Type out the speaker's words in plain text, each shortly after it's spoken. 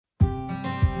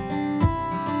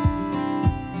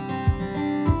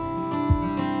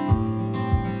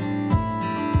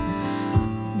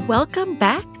Welcome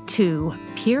back to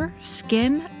Pure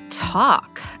Skin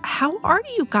Talk. How are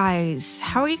you guys?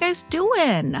 How are you guys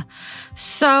doing?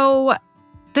 So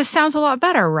this sounds a lot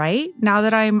better, right? Now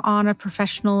that I'm on a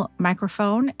professional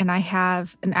microphone and I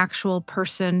have an actual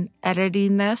person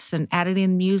editing this and adding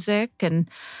in music, and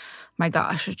my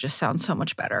gosh, it just sounds so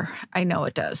much better. I know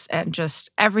it does. And just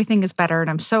everything is better. And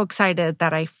I'm so excited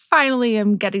that I finally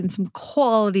am getting some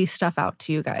quality stuff out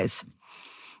to you guys.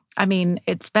 I mean,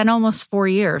 it's been almost 4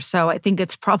 years, so I think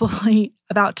it's probably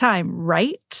about time,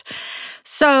 right?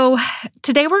 So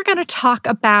today we're going to talk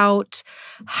about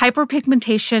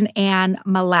hyperpigmentation and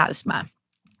melasma.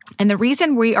 And the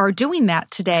reason we are doing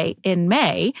that today in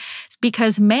May is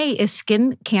because May is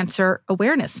Skin Cancer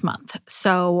Awareness Month.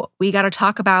 So we got to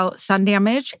talk about sun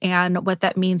damage and what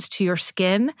that means to your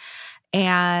skin.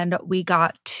 And we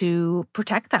got to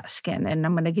protect that skin. And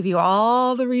I'm going to give you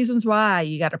all the reasons why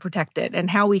you got to protect it and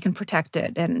how we can protect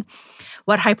it and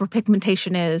what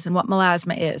hyperpigmentation is and what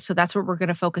melasma is. So that's what we're going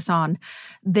to focus on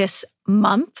this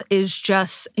month is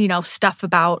just, stuff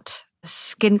about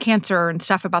skin cancer and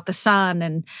stuff about the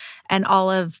sun and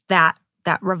all of that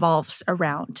revolves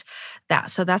around that.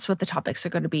 So that's what the topics are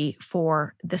going to be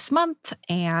for this month.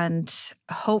 And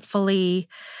hopefully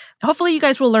you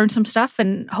guys will learn some stuff,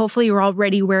 and hopefully you're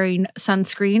already wearing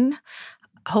sunscreen.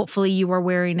 Hopefully you are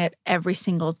wearing it every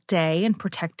single day and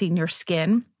protecting your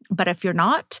skin. But if you're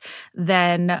not,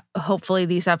 then hopefully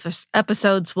these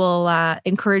episodes will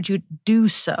encourage you to do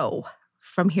so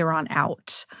from here on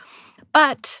out.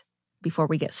 But before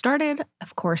we get started,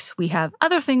 of course, we have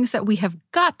other things that we have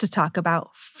got to talk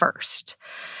about first.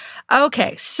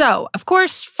 Okay, so of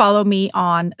course, follow me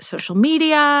on social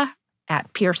media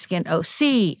at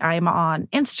PureSkinOC. I'm on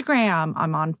Instagram.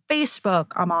 I'm on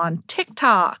Facebook. I'm on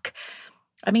TikTok.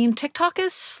 I mean, TikTok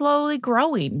is slowly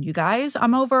growing, you guys.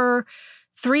 I'm over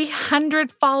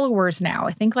 300 followers now.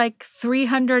 I think like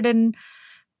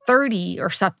 330 or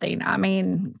something. I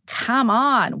mean, come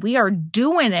on. We are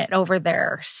doing it over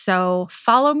there. So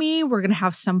follow me. We're going to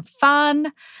have some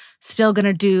fun. Still going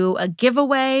to do a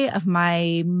giveaway of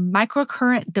my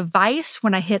microcurrent device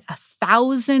when I hit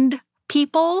 1,000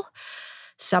 people.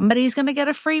 Somebody's going to get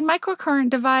a free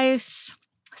microcurrent device.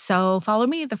 So follow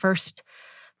me. The first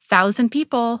 1,000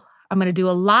 people, I'm going to do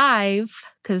a live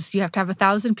because you have to have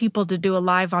 1,000 people to do a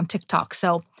live on TikTok.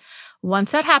 So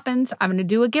once that happens, I'm going to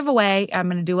do a giveaway. I'm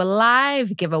going to do a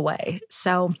live giveaway.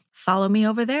 So follow me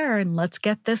over there and let's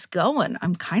get this going.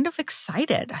 I'm kind of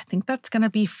excited. I think that's going to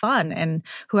be fun. And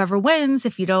whoever wins,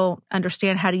 if you don't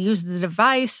understand how to use the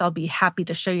device, I'll be happy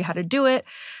to show you how to do it.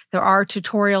 There are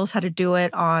tutorials how to do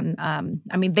it on,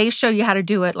 they show you how to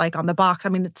do it like on the box. I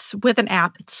mean, it's with an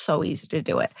app. It's so easy to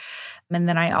do it. And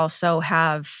then I also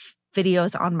have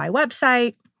videos on my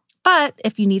website. But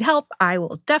if you need help, I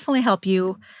will definitely help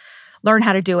you learn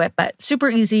how to do it, but super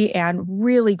easy and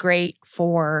really great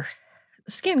for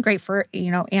skin, great for,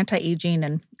 anti-aging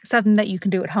and something that you can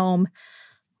do at home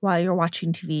while you're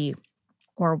watching TV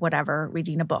or whatever,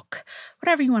 reading a book,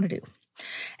 whatever you want to do.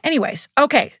 Anyways,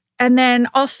 okay. And then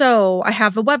also I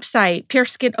have a website,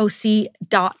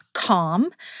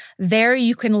 PureSkinOC.com. There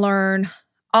you can learn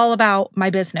all about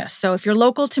my business. So if you're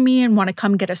local to me and want to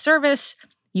come get a service,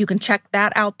 you can check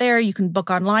that out there. You can book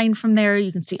online from there.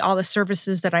 You can see all the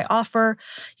services that I offer.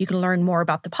 You can learn more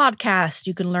about the podcast.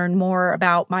 You can learn more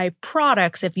about my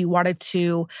products. If you wanted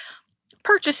to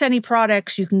purchase any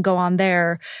products, you can go on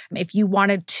there. If you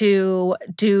wanted to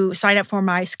sign up for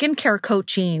my skincare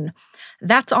coaching,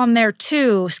 that's on there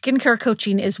too. Skincare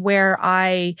coaching is where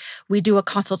we do a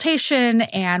consultation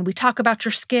and we talk about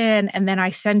your skin, and then I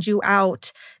send you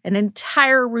out an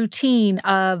entire routine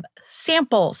of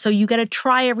samples. So you get to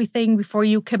try everything before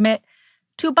you commit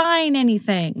to buying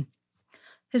anything.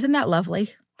 Isn't that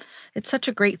lovely? It's such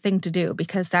a great thing to do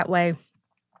because that way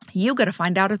you get to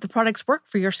find out if the products work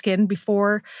for your skin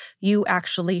before you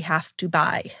actually have to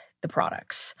buy the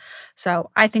products. So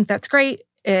I think that's great.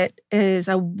 It is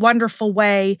a wonderful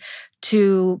way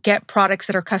to get products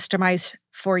that are customized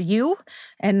for you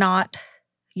and not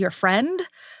your friend.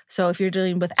 So if you're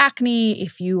dealing with acne,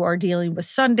 if you are dealing with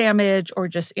sun damage or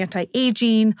just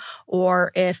anti-aging,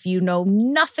 or if you know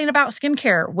nothing about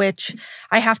skincare, which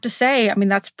I have to say,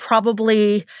 that's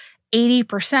probably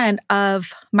 80%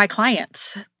 of my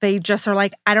clients. They just are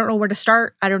like, I don't know where to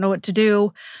start. I don't know what to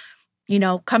do.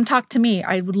 Come talk to me.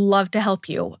 I would love to help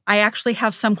you. I actually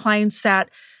have some clients that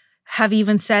have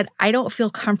even said, I don't feel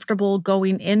comfortable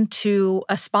going into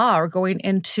a spa or going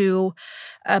into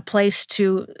a place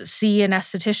to see an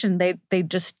esthetician.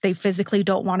 They physically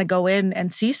don't want to go in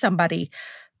and see somebody.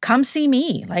 Come see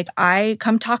me.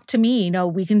 Come talk to me.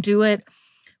 We can do it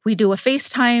we do a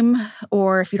FaceTime,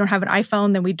 or if you don't have an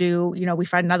iPhone, then we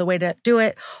find another way to do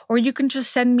it. Or you can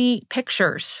just send me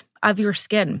pictures of your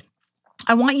skin.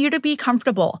 I want you to be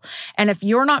comfortable. And if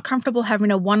you're not comfortable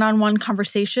having a one-on-one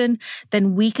conversation,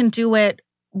 then we can do it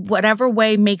whatever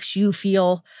way makes you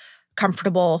feel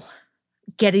comfortable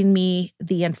getting me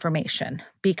the information,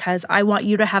 because I want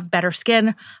you to have better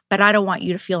skin, but I don't want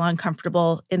you to feel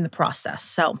uncomfortable in the process.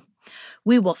 So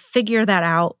we will figure that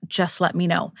out. Just let me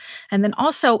know. And then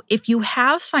also, if you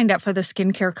have signed up for the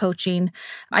skincare coaching,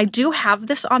 I do have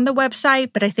this on the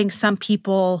website, but I think some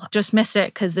people just miss it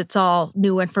because it's all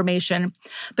new information.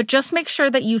 But just make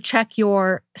sure that you check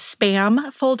your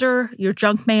spam folder, your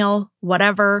junk mail,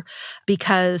 whatever,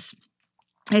 because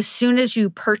as soon as you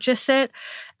purchase it,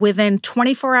 within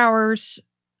 24 hours,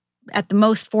 at the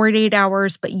most 48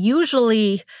 hours, but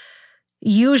usually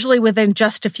within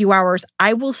just a few hours,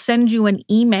 I will send you an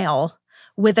email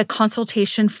with a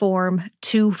consultation form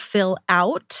to fill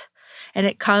out. And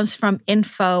it comes from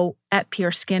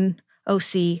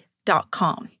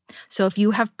info@pureskin.com. So if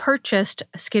you have purchased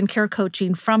skincare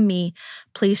coaching from me,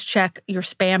 please check your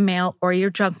spam mail or your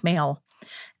junk mail,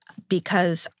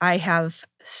 because I have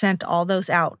sent all those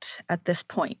out at this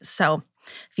point. So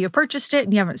if you purchased it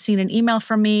and you haven't seen an email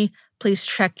from me, please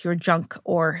check your junk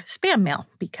or spam mail,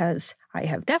 because I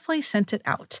have definitely sent it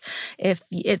out. If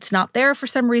it's not there for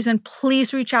some reason,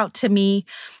 please reach out to me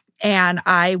and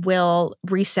I will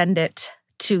resend it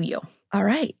to you. All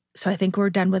right. So I think we're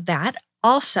done with that.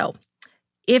 Also,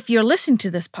 if you're listening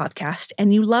to this podcast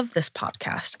and you love this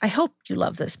podcast, I hope you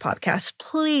love this podcast,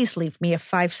 please leave me a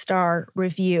 5-star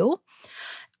review.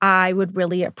 I would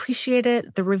really appreciate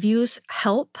it. The reviews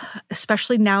help,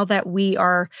 especially now that we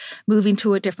are moving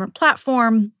to a different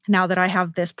platform, now that I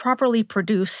have this properly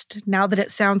produced, now that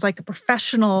it sounds like a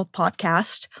professional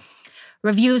podcast.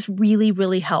 Reviews really,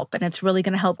 really help, and it's really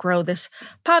going to help grow this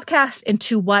podcast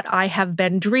into what I have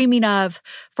been dreaming of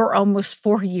for almost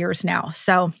 4 years now.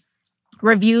 So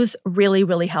reviews really,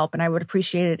 really help, and I would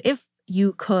appreciate it if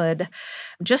you could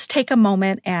just take a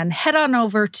moment and head on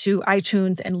over to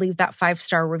iTunes and leave that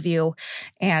 5-star review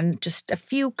and just a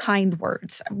few kind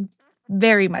words. I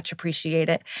very much appreciate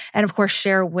it. And of course,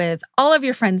 share with all of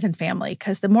your friends and family,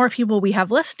 because the more people we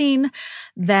have listening,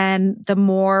 then the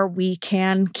more we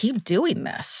can keep doing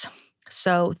this.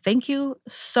 So thank you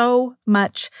so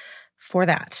much for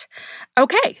that.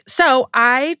 Okay, so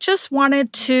I was going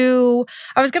to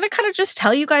kind of just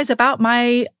tell you guys about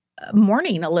my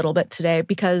morning a little bit today,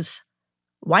 because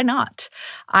why not?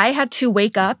 I had to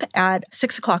wake up at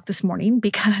 6 o'clock this morning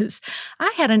because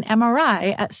I had an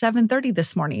MRI at 7:30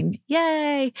 this morning.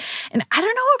 Yay. And I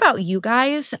don't know about you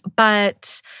guys,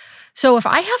 but so if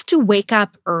I have to wake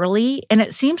up early, and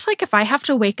it seems like if I have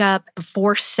to wake up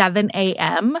before 7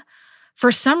 a.m.,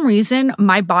 for some reason,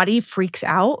 my body freaks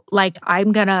out. Like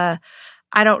I'm gonna,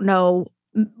 I don't know,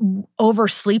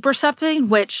 oversleep or something,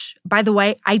 which by the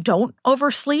way, I don't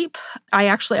oversleep.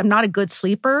 I'm not a good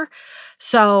sleeper.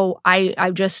 So I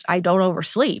don't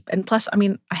oversleep. And plus,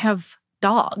 I have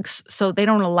dogs, so they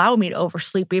don't allow me to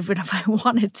oversleep even if I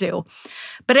wanted to.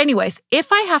 But anyways,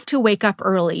 if I have to wake up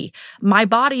early, my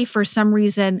body for some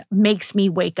reason makes me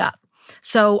wake up.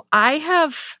 So I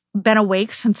have been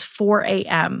awake since 4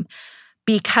 a.m.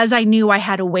 because I knew I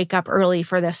had to wake up early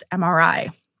for this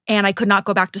MRI, and I could not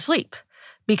go back to sleep.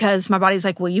 Because my body's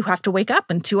like, well, you have to wake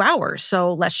up in 2 hours,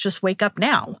 so let's just wake up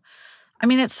now.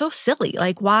 It's so silly.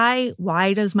 Like, why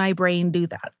does my brain do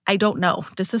that? I don't know.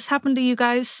 Does this happen to you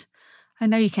guys? I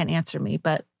know you can't answer me,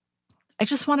 but I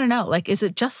just want to know, like, is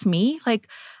it just me? Like,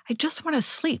 I just want to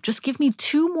sleep. Just give me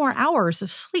 2 more hours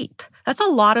of sleep. That's a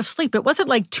lot of sleep. It wasn't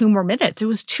like 2 more minutes. It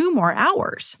was 2 more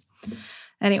hours.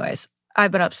 Anyways,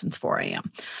 I've been up since 4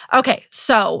 a.m. Okay,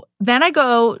 so then I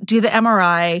go do the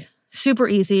MRI. Super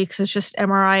easy because it's just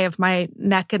MRI of my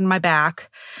neck and my back.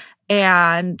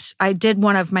 And I did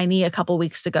one of my knee a couple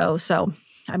weeks ago. So,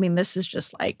 this is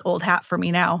just like old hat for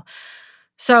me now.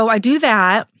 So I do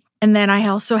that. And then I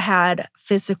also had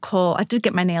I did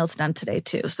get my nails done today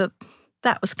too. So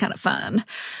that was kind of fun.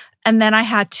 And then I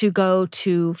had to go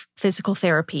to physical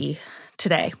therapy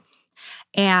today.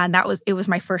 And it was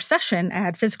my first session. I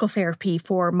had physical therapy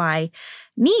for my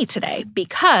knee today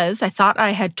because I thought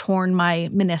I had torn my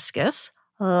meniscus.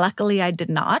 Luckily, I did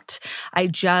not. I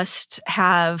just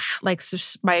have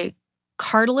my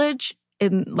cartilage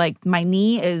in my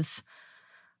knee is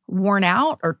worn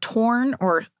out or torn,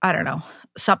 or I don't know,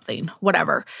 something,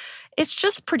 whatever. It's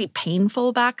just pretty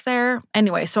painful back there.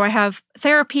 Anyway, so I have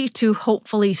therapy to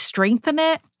hopefully strengthen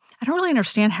it. I don't really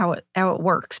understand how it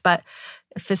works, but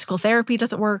if physical therapy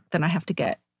doesn't work, then I have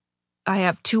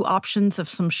 2 options of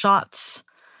some shots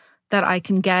that I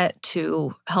can get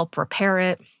to help repair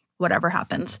it, whatever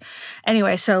happens.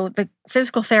 Anyway, so the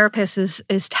physical therapist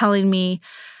is telling me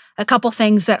a couple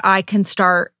things that I can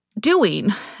start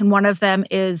doing. And one of them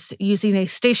is using a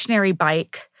stationary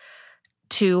bike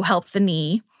to help the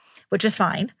knee, which is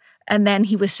fine. And then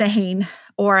he was saying,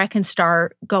 or I can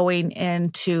start going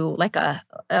into like a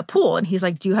pool. And he's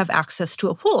like, do you have access to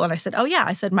a pool? And I said, oh yeah.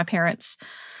 I said, my parents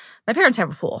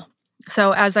have a pool.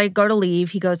 So as I go to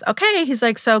leave, he goes, okay. He's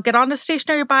like, so get on a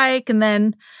stationary bike and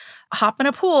then hop in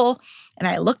a pool. And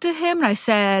I looked at him and I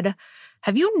said,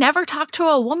 have you never talked to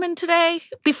a woman today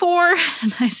before?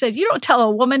 And I said, you don't tell a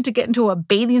woman to get into a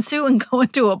bathing suit and go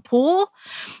into a pool.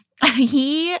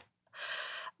 And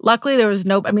luckily there was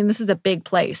this is a big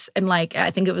place. And like,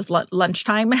 I think it was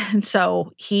lunchtime. And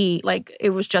so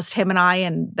it was just him and I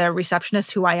and the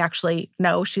receptionist who I actually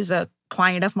know. She's a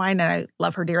client of mine and I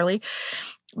love her dearly.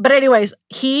 But anyways,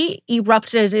 he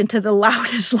erupted into the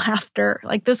loudest laughter.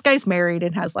 Like, this guy's married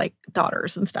and has like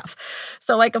daughters and stuff.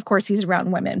 So like, of course he's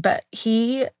around women, but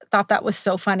he thought that was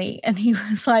so funny. And he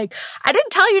was like, I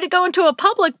didn't tell you to go into a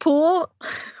public pool.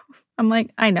 I'm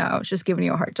like, I know, I was just giving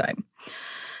you a hard time.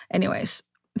 Anyways,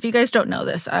 if you guys don't know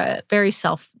this, very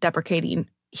self-deprecating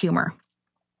humor.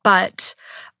 But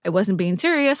I wasn't being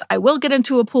serious. I will get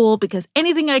into a pool because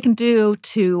anything I can do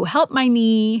to help my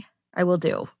knee, I will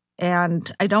do.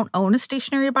 And I don't own a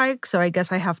stationary bike, so I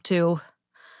guess I have to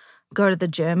go to the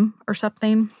gym or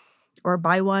something or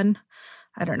buy one.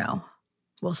 I don't know.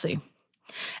 We'll see.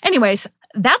 Anyways,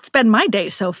 that's been my day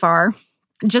so far.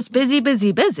 Just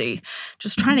busy.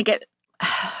 Just trying to get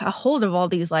a hold of all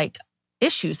these like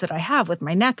issues that I have with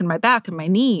my neck and my back and my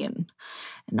knee and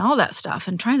all that stuff,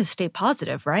 and trying to stay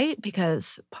positive, right?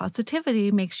 Because positivity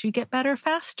makes you get better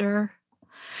faster.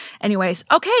 Anyways,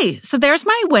 okay, so there's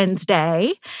my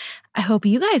Wednesday. I hope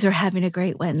you guys are having a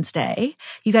great Wednesday.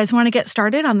 You guys want to get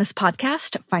started on this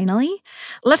podcast finally?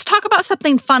 Let's talk about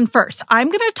something fun first. I'm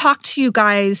going to talk to you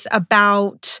guys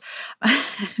about,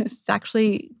 it's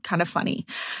actually kind of funny.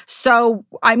 So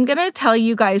I'm going to tell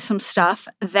you guys some stuff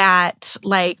that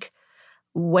like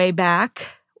way back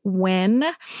when,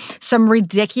 some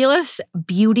ridiculous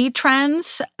beauty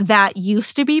trends that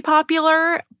used to be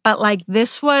popular, but like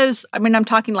this was, I'm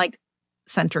talking like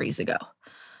centuries ago,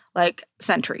 like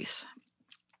centuries.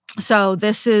 So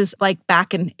this is like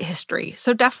back in history.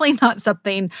 So definitely not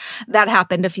something that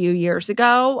happened a few years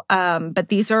ago. But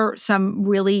these are some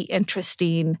really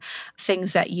interesting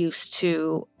things that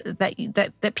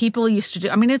that people used to do.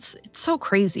 It's so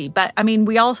crazy, but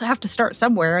we all have to start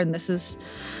somewhere, and this is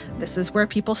where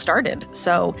people started.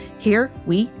 So here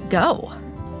we go.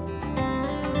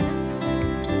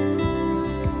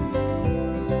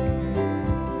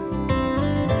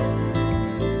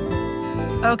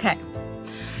 Okay.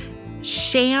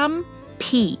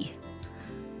 Shampoo.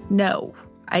 No,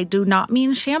 I do not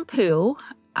mean shampoo.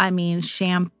 I mean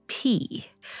shampoo.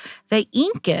 The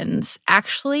Incans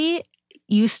actually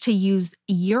used to use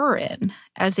urine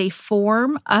as a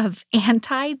form of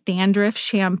anti-dandruff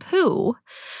shampoo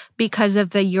because of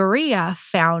the urea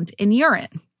found in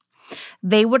urine.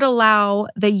 They would allow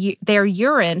their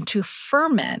urine to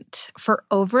ferment for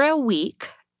over a week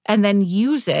and then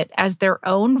use it as their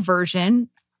own version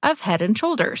of Head and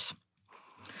Shoulders.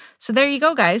 So there you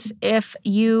go, guys. If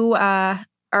you are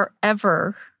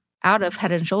ever out of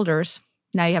Head and Shoulders,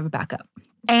 now you have a backup.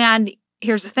 And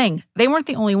here's the thing. They weren't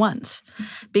the only ones,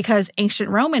 because ancient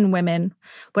Roman women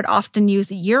would often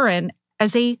use urine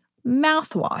as a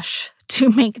mouthwash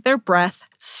to make their breath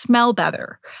smell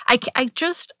better. I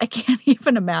can't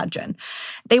even imagine.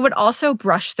 They would also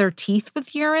brush their teeth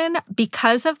with urine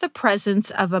because of the presence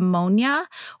of ammonia,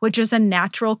 which is a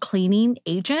natural cleaning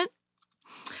agent.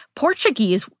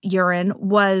 Portuguese urine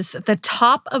was the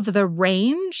top of the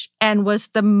range and was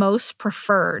the most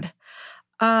preferred.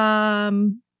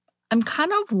 I'm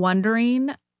kind of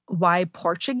wondering why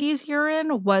Portuguese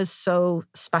urine was so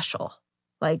special.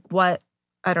 Like what?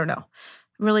 I don't know.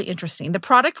 Really interesting. The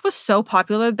product was so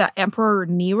popular that Emperor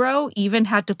Nero even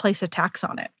had to place a tax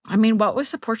on it. What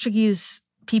was the Portuguese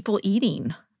people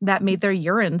eating that made their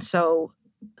urine so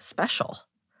special?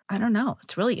 I don't know.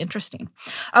 It's really interesting.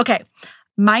 Okay.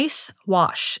 Mice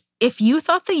wash. If you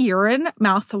thought the urine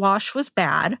mouthwash was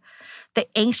bad, the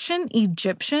ancient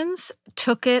Egyptians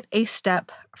took it a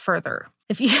step further.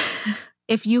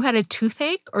 If you had a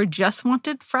toothache or just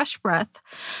wanted fresh breath,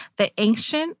 the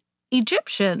ancient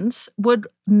Egyptians would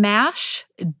mash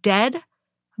dead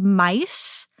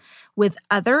mice with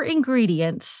other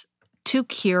ingredients to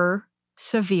cure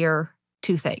severe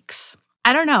toothaches.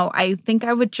 I don't know. I think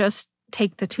I would just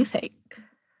take the toothache.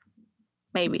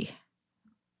 Maybe.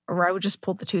 Or I would just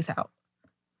pull the tooth out.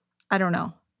 I don't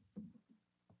know.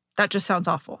 That just sounds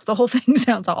awful. The whole thing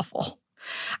sounds awful.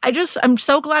 I'm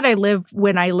so glad I live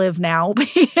when I live now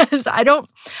because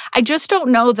I just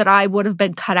don't know that I would have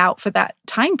been cut out for that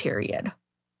time period.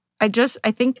 I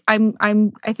think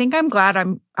I'm glad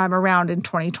I'm around in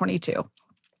 2022.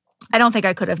 I don't think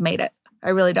I could have made it. I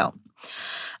really don't.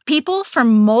 People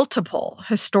from multiple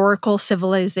historical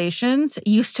civilizations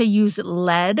used to use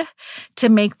lead to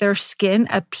make their skin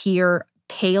appear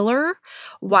paler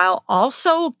while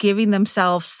also giving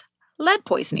themselves lead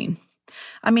poisoning.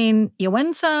 I mean, you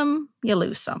win some, you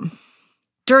lose some.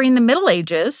 During the Middle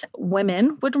Ages,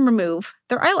 women would remove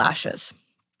their eyelashes.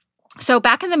 So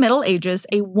back in the Middle Ages,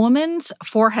 a woman's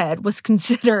forehead was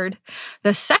considered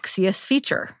the sexiest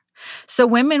feature. So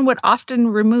women would often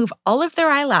remove all of their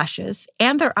eyelashes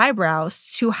and their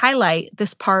eyebrows to highlight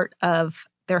this part of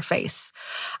their face.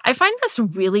 I find this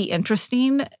really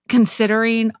interesting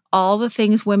considering all the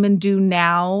things women do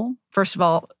now, first of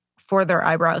all, for their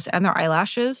eyebrows and their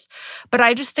eyelashes. But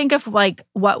I just think of like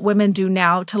what women do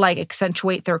now to like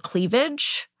accentuate their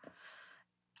cleavage.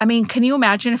 I mean, can you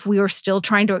imagine if we were still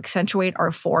trying to accentuate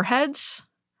our foreheads?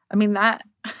 I mean, that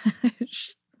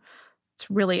it's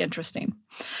really interesting.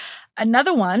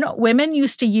 Another one, women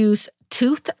used to use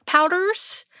tooth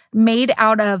powders made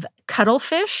out of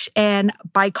cuttlefish and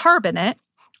bicarbonate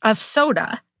of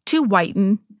soda to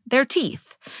whiten their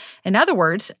teeth. In other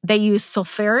words, they use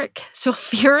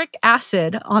sulfuric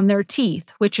acid on their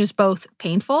teeth, which is both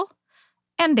painful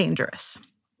and dangerous.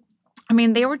 I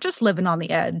mean, they were just living on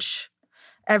the edge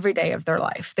every day of their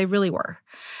life. They really were.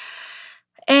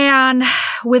 And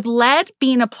with lead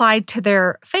being applied to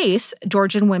their face,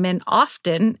 Georgian women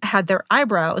often had their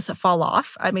eyebrows fall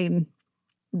off. I mean,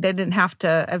 they didn't have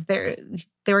to, if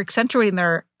they were accentuating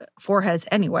their foreheads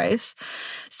anyways.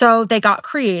 So they got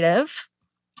creative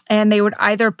and they would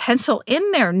either pencil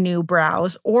in their new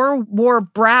brows or wore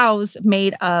brows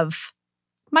made of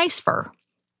mice fur.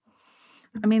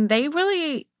 I mean, they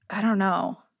really, I don't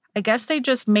know. I guess they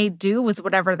just made do with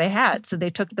whatever they had. So they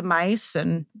took the mice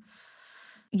and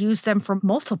used them for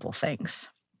multiple things.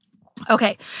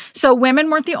 Okay, so women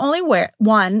weren't the only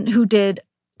one who did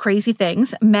crazy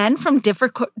things. Men from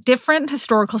different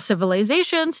historical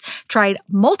civilizations tried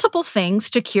multiple things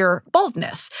to cure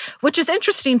baldness, which is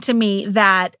interesting to me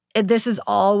that this has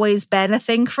always been a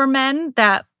thing for men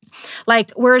that,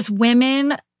 like, whereas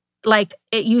women, like,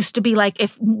 it used to be like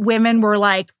if women were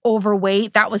like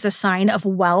overweight, that was a sign of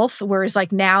wealth. Whereas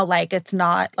like now, like, it's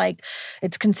not like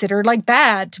it's considered like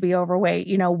bad to be overweight,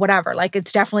 you know, whatever. Like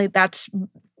it's definitely, that's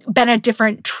been a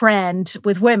different trend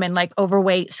with women, like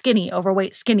overweight, skinny,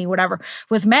 whatever.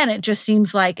 With men, it just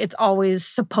seems like it's always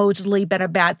supposedly been a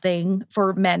bad thing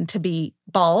for men to be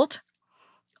bald.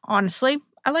 Honestly,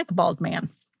 I like a bald man,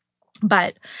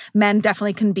 but men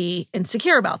definitely can be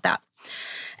insecure about that.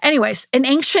 Anyways, in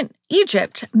ancient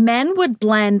Egypt, men would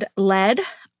blend lead,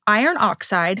 iron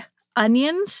oxide,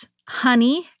 onions,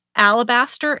 honey,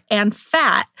 alabaster, and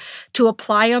fat to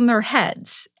apply on their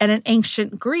heads. And in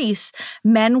ancient Greece,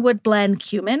 men would blend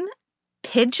cumin,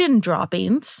 pigeon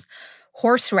droppings,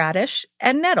 horseradish,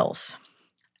 and nettles.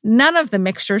 None of the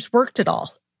mixtures worked at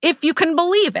all, if you can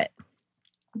believe it.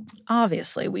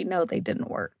 Obviously, we know they didn't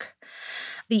work.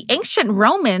 The ancient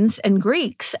Romans and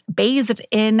Greeks bathed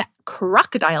in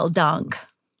crocodile dung.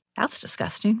 That's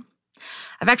disgusting.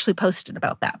 I've actually posted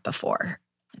about that before.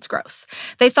 It's gross.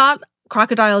 They thought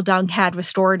crocodile dung had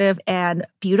restorative and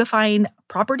beautifying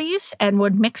properties and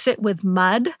would mix it with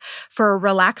mud for a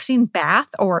relaxing bath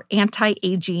or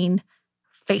anti-aging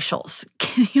facials.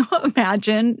 Can you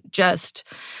imagine just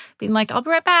being like, I'll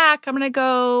be right back. I'm going to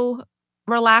go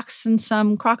relax in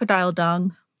some crocodile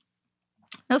dung.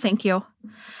 No, thank you.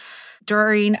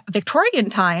 During Victorian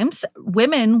times,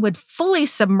 women would fully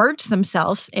submerge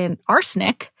themselves in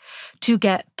arsenic to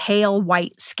get pale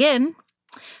white skin.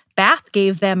 Bath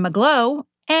gave them a glow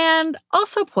and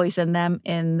also poisoned them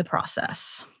in the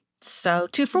process. So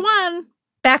 2 for 1.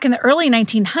 Back in the early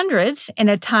 1900s, in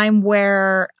a time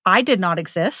where I did not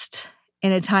exist,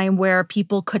 in a time where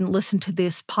people couldn't listen to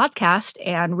this podcast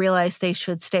and realize they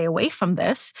should stay away from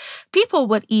this, people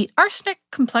would eat arsenic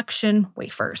complexion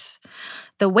wafers.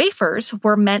 The wafers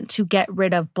were meant to get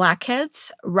rid of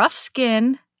blackheads, rough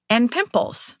skin, and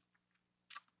pimples.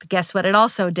 But guess what it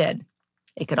also did?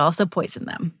 It could also poison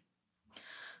them.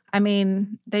 I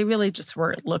mean, they really just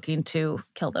were looking to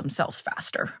kill themselves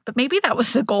faster. But maybe that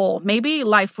was the goal. Maybe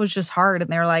life was just hard and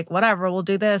they're like, whatever, we'll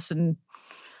do this and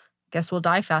guess we'll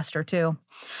die faster too.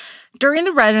 During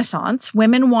the Renaissance,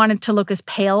 women wanted to look as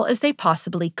pale as they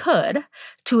possibly could.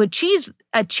 To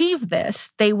achieve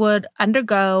this, they would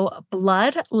undergo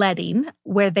bloodletting,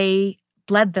 where they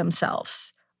bled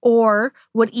themselves or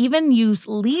would even use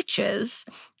leeches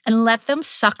and let them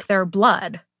suck their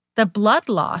blood. The blood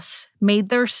loss made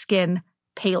their skin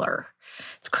paler.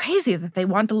 It's crazy that they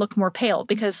want to look more pale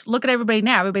because look at everybody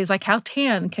now. Everybody's like, how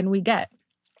tan can we get?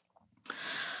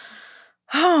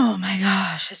 Oh my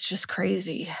gosh, it's just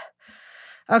crazy.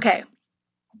 Okay.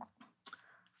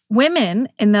 Women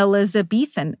in the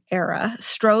Elizabethan era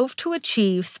strove to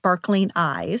achieve sparkling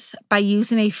eyes by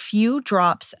using a few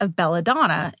drops of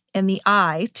belladonna in the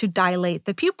eye to dilate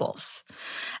the pupils,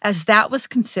 as that was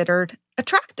considered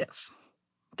attractive.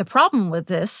 The problem with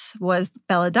this was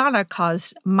belladonna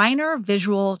caused minor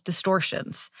visual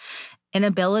distortions,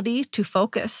 inability to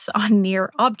focus on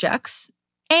near objects,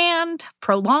 and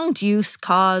prolonged use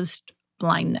caused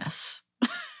blindness.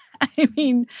 I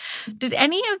mean, did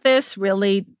any of this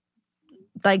really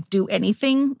do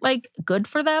anything good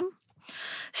for them?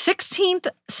 16th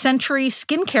century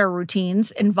skincare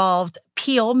routines involved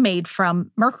peel made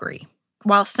from mercury.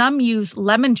 While some use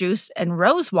lemon juice and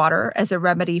rose water as a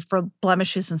remedy for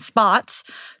blemishes and spots,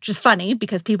 which is funny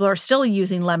because people are still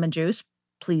using lemon juice.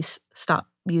 Please stop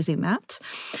using that.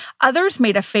 Others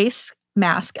made a face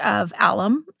mask of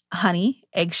alum, honey,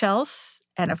 eggshells,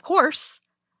 and of course,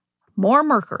 more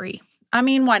mercury. I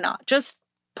mean, why not? Just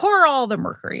pour all the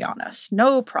mercury on us.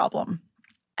 No problem.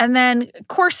 And then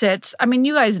corsets. I mean,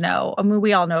 you guys know. I mean,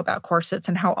 we all know about corsets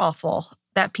and how awful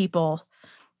that people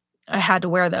had to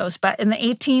wear those. But in the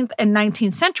 18th and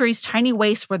 19th centuries, tiny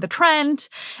waists were the trend,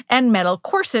 and metal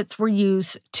corsets were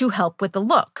used to help with the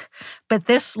look. But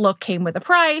this look came with a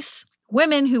price.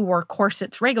 Women who wore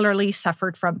corsets regularly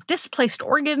suffered from displaced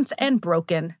organs and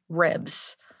broken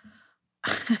ribs.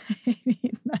 I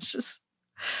mean, that's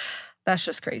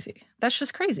just crazy. That's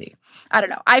just crazy. I don't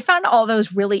know. I found all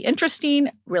those really interesting,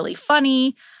 really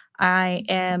funny. I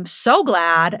am so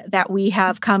glad that we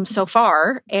have come so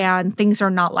far and things are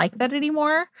not like that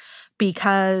anymore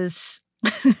because,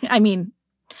 I mean,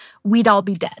 we'd all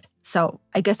be dead. So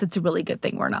I guess it's a really good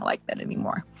thing we're not like that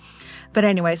anymore. But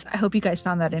anyways, I hope you guys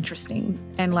found that interesting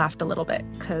and laughed a little bit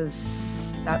because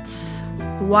that's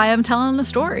why I'm telling the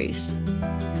stories.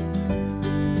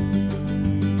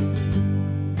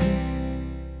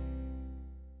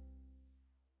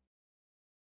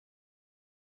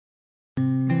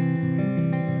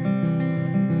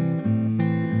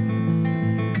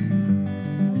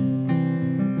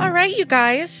 All right, you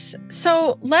guys.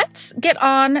 So let's get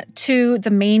on to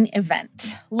the main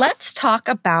event. Let's talk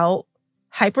about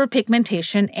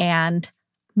hyperpigmentation and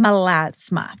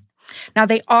melasma. Now,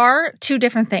 they are two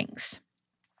different things,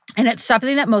 and it's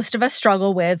something that most of us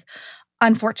struggle with,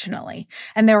 unfortunately.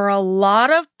 And there are a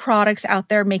lot of products out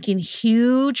there making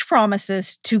huge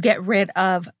promises to get rid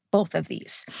of both of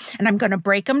these. And I'm going to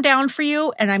break them down for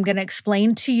you, and I'm going to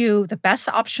explain to you the best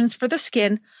options for the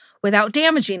skin without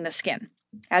damaging the skin.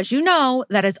 As you know,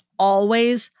 that is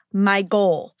always my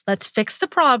goal. Let's fix the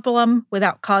problem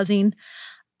without causing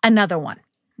another one.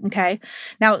 Okay.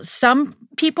 Now, some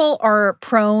people are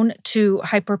prone to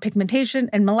hyperpigmentation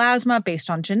and melasma based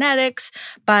on genetics,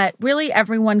 but really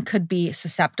everyone could be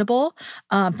susceptible,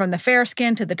 from the fair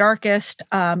skin to the darkest.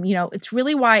 It's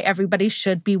really why everybody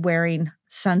should be wearing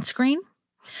sunscreen.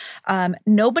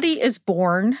 Nobody is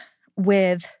born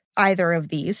with either of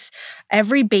these.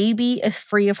 Every baby is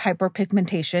free of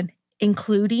hyperpigmentation,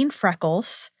 including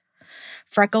freckles.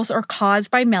 Freckles are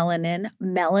caused by melanin.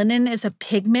 Melanin is a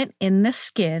pigment in the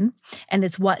skin and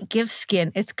is what gives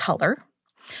skin its color.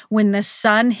 When the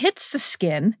sun hits the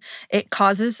skin, it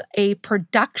causes a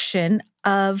production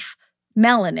of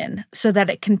melanin so that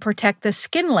it can protect the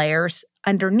skin layers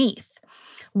underneath.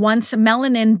 Once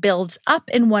melanin builds up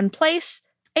in one place,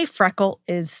 a freckle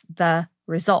is the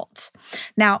result.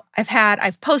 Now,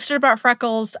 I've posted about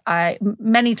freckles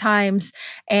many times,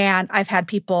 and I've had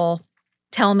people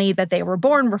tell me that they were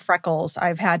born with freckles.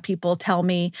 I've had people tell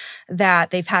me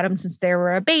that they've had them since they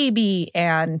were a baby,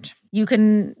 and you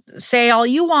can say all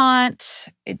you want.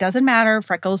 It doesn't matter.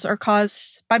 Freckles are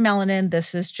caused by melanin.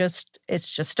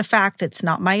 It's just a fact. It's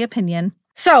not my opinion.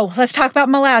 So let's talk about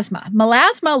melasma.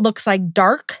 Melasma looks like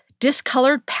dark,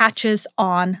 discolored patches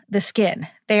on the skin.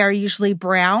 They are usually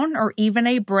brown or even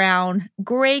a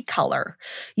brown-gray color.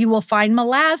 You will find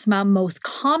melasma most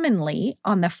commonly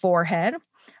on the forehead,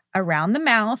 around the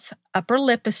mouth, upper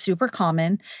lip is super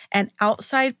common, and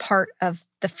outside part of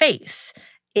the face.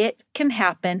 It can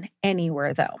happen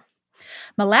anywhere though.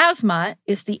 Melasma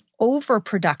is the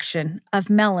overproduction of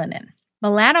melanin.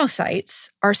 Melanocytes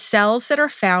are cells that are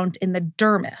found in the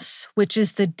dermis, which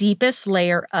is the deepest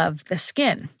layer of the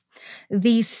skin.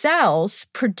 These cells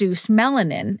produce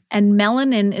melanin, and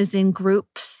melanin is in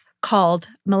groups called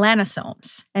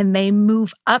melanosomes, and they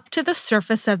move up to the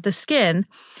surface of the skin,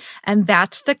 and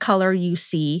that's the color you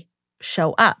see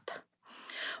show up.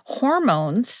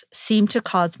 Hormones seem to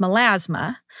cause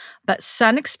melasma, but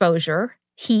sun exposure,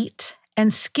 heat,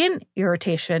 and skin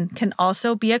irritation can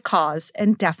also be a cause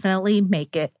and definitely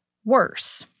make it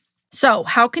worse. So,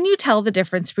 how can you tell the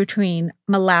difference between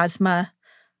melasma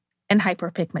and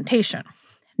hyperpigmentation?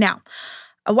 Now,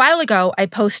 a while ago, I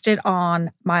posted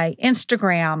on my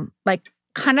Instagram, like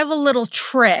kind of a little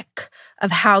trick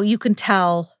of how you can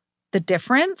tell the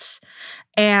difference.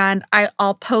 And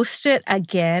I'll post it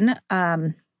again.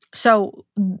 So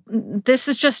this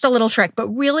is just a little trick, but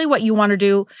really what you want to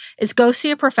do is go see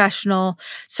a professional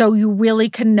so you really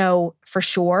can know for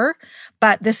sure.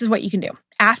 But this is what you can do.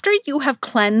 After you have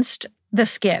cleansed the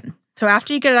skin, so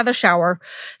after you get out of the shower,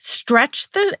 stretch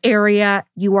the area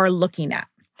you are looking at.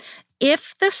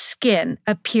 If the skin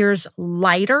appears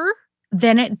lighter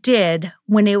than it did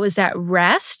when it was at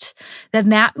rest, then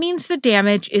that means the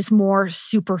damage is more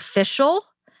superficial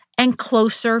and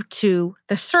closer to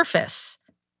the surface.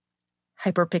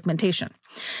 Hyperpigmentation.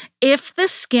 If the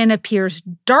skin appears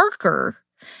darker,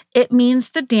 it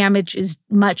means the damage is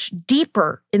much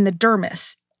deeper in the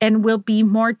dermis and will be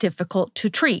more difficult to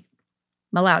treat.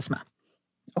 Melasma.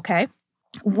 Okay?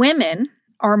 Women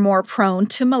are more prone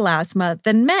to melasma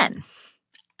than men.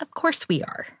 Of course we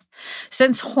are.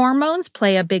 Since hormones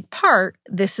play a big part,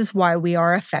 this is why we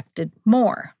are affected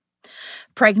more.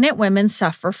 Pregnant women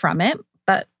suffer from it,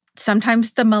 but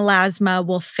sometimes the melasma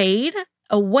will fade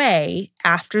away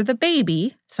after the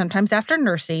baby, sometimes after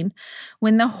nursing,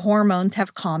 when the hormones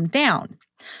have calmed down.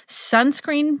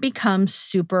 Sunscreen becomes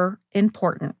super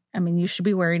important. I mean, you should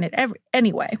be wearing it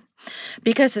anyway,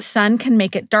 because the sun can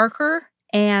make it darker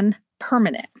and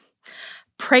permanent.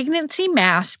 Pregnancy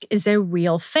mask is a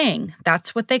real thing.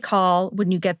 That's what they call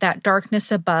when you get that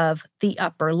darkness above the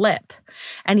upper lip.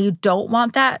 And you don't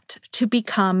want that to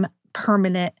become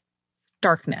permanent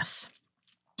darkness.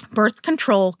 Birth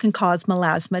control can cause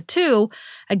melasma too,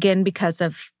 again, because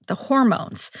of the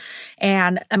hormones.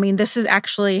 And I mean, this is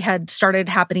actually had started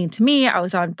happening to me. I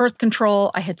was on birth control.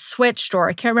 I had switched, or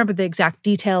I can't remember the exact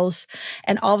details.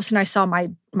 And all of a sudden I saw my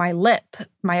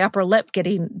upper lip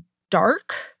getting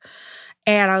dark.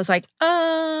 And I was like,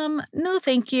 no,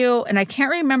 thank you. And I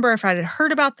can't remember if I had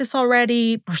heard about this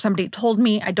already or somebody told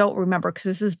me. I don't remember because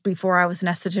this is before I was an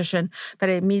esthetician, but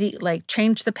I immediately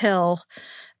changed the pill.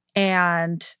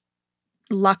 And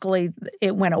luckily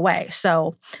it went away.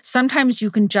 So sometimes you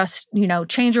can just,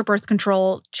 change your birth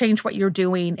control, change what you're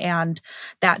doing, and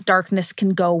that darkness can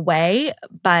go away.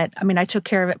 But I mean, I took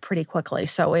care of it pretty quickly.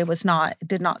 So it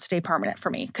did not stay permanent for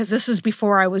me, because this is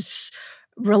before I was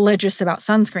religious about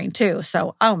sunscreen too.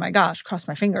 So, oh my gosh, cross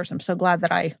my fingers. I'm so glad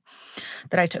that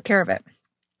I took care of it.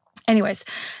 Anyways,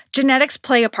 genetics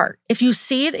play a part. If you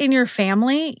see it in your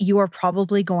family, you are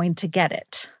probably going to get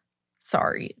it.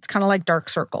 Sorry, it's kind of like dark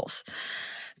circles.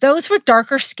 Those with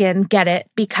darker skin get it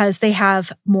because they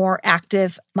have more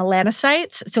active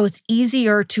melanocytes, so it's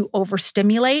easier to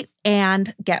overstimulate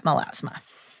and get melasma.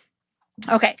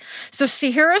 Okay, so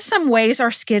see, here are some ways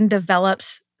our skin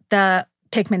develops the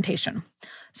pigmentation.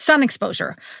 Sun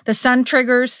exposure. The sun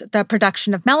triggers the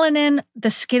production of melanin.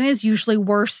 The skin is usually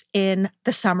worse in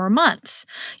the summer months.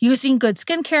 Using good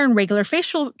skincare and regular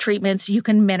facial treatments, you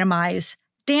can minimize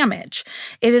damage.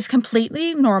 It is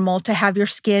completely normal to have your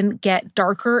skin get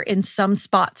darker in some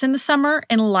spots in the summer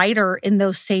and lighter in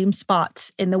those same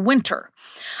spots in the winter.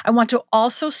 I want to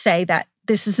also say that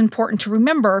this is important to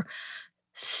remember.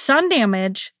 Sun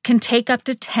damage can take up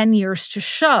to 10 years to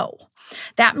show.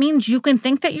 That means you can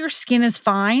think that your skin is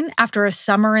fine after a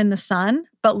summer in the sun,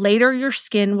 but later your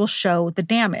skin will show the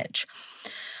damage.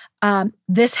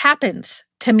 This happens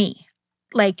to me.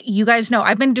 Like, you guys know,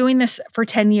 I've been doing this for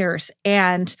 10 years,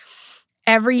 and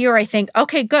every year I think,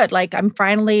 okay, good. Like, I'm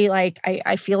finally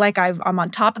I feel like I'm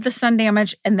on top of the sun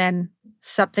damage, and then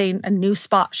a new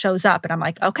spot shows up, and I'm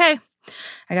like, okay,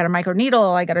 I got a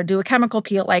microneedle. I got to do a chemical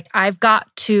peel. Like, I've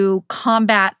got to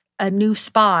combat a new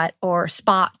spot or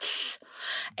spots.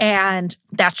 And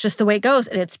that's just the way it goes.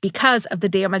 And it's because of the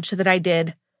damage that I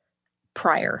did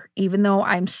prior. Even though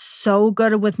I'm so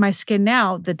good with my skin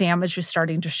now, the damage is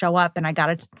starting to show up, and I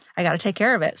gotta take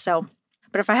care of it. So,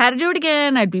 but if I had to do it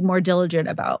again, I'd be more diligent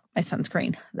about my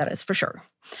sunscreen. That is for sure.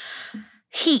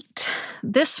 Heat.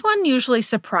 This one usually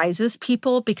surprises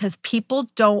people because people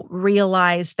don't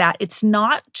realize that it's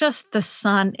not just the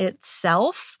sun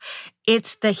itself,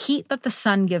 it's the heat that the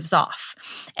sun gives off.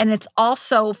 And it's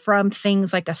also from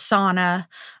things like a sauna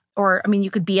or I mean, you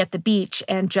could be at the beach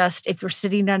and just, if you're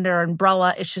sitting under an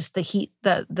umbrella, it's just the heat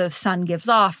the sun gives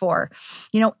off, or,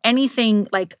 anything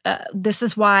like this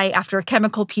is why after a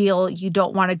chemical peel, you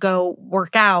don't want to go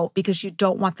work out because you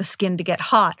don't want the skin to get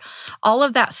hot. All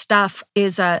of that stuff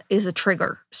is a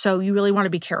trigger. So you really want to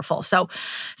be careful. So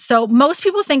most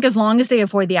people think as long as they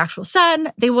avoid the actual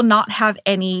sun, they will not have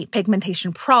any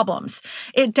pigmentation problems.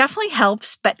 It definitely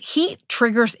helps, but heat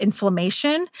triggers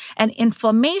inflammation, and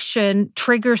inflammation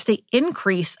triggers the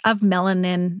increase of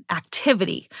melanin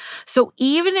activity. So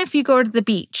even if you go to the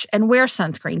beach and wear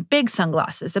sunscreen, big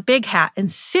sunglasses, a big hat,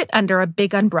 and sit under a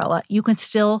big umbrella, you can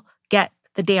still get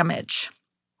the damage.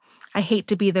 I hate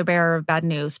to be the bearer of bad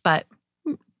news, but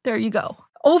there you go.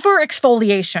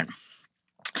 Over-exfoliation.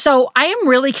 So I am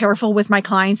really careful with my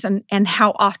clients and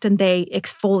how often they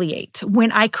exfoliate.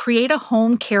 When I create a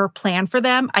home care plan for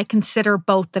them, I consider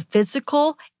both the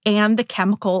physical and the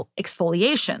chemical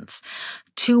exfoliations.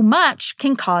 Too much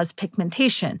can cause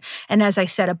pigmentation. And as I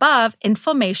said above,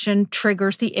 inflammation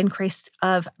triggers the increase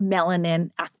of melanin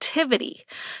activity.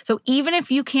 So even if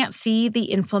you can't see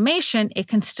the inflammation, it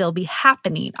can still be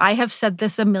happening. I have said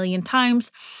this a million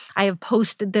times. I have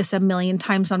posted this a million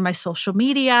times on my social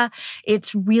media.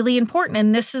 It's really important.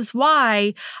 And this is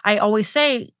why I always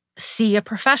say, see a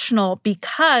professional,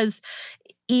 because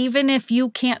even if you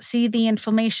can't see the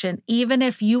inflammation, even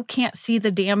if you can't see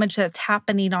the damage that's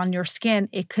happening on your skin,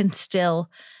 it can still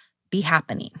be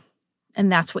happening.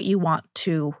 And that's what you want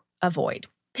to avoid.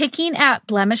 Picking at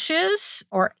blemishes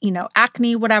or,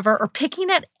 acne, whatever, or picking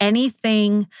at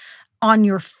anything on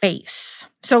your face.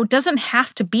 So it doesn't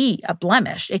have to be a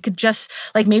blemish. It could just,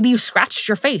 like, maybe you scratched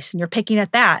your face and you're picking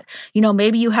at that.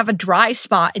 Maybe you have a dry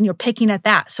spot and you're picking at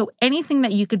that. So anything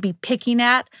that you could be picking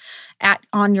at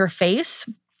on your face,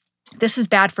 this is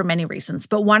bad for many reasons,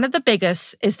 but one of the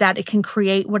biggest is that it can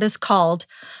create what is called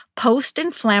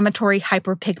post-inflammatory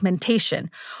hyperpigmentation,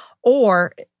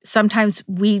 or sometimes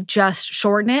we just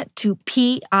shorten it to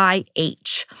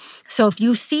PIH. So if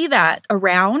you see that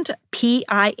around,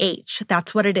 PIH,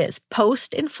 that's what it is,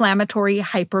 post-inflammatory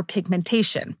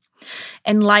hyperpigmentation.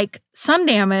 And like sun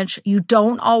damage, you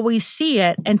don't always see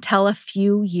it until a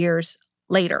few years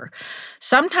later.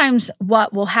 Sometimes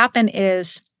what will happen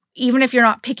is, even if you're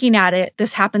not picking at it,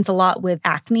 this happens a lot with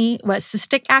acne,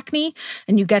 cystic acne,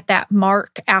 and you get that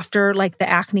mark after like the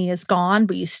acne is gone,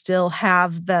 but you still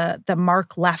have the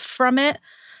mark left from it.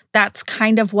 That's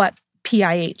kind of what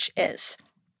PIH is.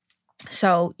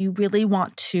 So you really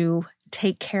want to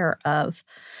take care of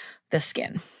the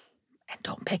skin and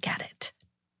don't pick at it.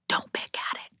 Don't pick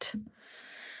at it.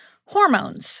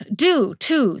 Hormones. Due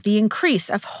to the increase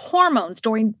of hormones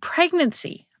during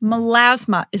pregnancy,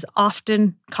 melasma is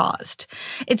often caused.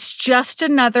 It's just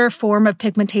another form of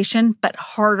pigmentation, but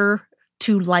harder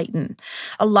to lighten.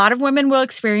 A lot of women will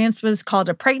experience what's called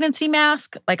a pregnancy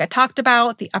mask. Like I talked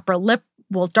about, the upper lip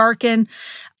will darken.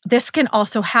 This can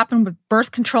also happen with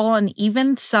birth control and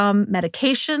even some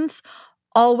medications.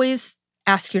 Always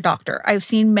ask your doctor. I've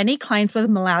seen many clients with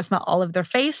melasma all over their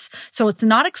face, so it's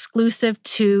not exclusive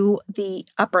to the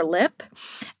upper lip.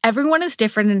 Everyone is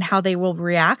different in how they will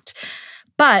react.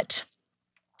 But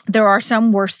there are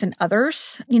some worse than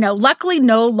others. Luckily,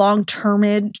 no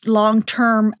long-term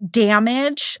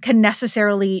damage can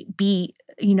necessarily be,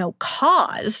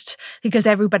 caused, because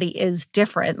everybody is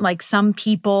different. Like some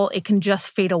people, it can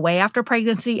just fade away after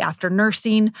pregnancy, after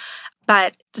nursing,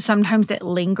 but sometimes it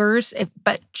lingers.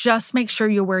 But just make sure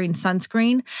you're wearing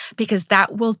sunscreen, because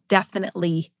that will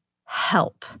definitely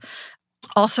help.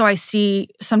 Also, I see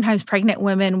sometimes pregnant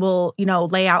women will,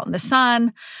 lay out in the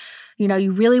sun.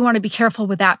 You really want to be careful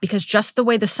with that, because just the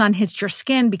way the sun hits your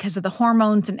skin, because of the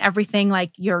hormones and everything,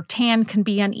 like your tan can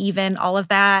be uneven, all of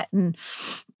that. And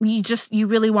you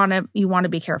really want to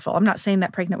be careful. I'm not saying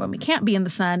that pregnant women can't be in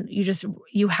the sun.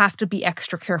 You have to be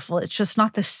extra careful. It's just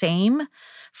not the same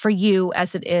for you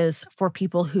as it is for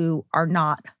people who are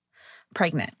not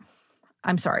pregnant.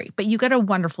 I'm sorry, but you get a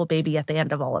wonderful baby at the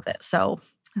end of all of it. So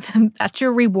that's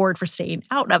your reward for staying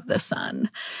out of the sun.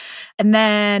 And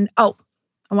then,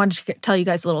 I wanted to tell you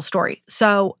guys a little story.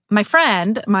 So my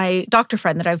friend, my doctor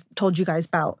friend that I've told you guys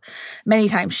about many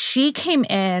times, she came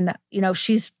in,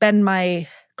 she's been my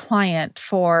client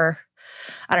for,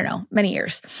 many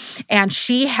years. And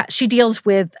she deals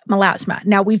with melasma.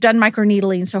 Now we've done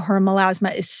microneedling, so her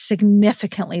melasma is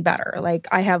significantly better. Like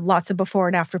I have lots of before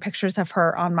and after pictures of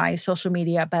her on my social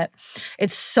media, but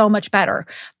it's so much better.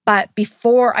 But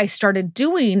before I started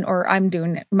I'm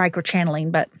doing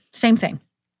microchanneling, but same thing.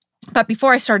 But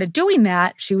before I started doing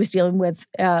that, she was dealing with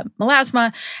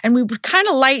melasma, and we would kind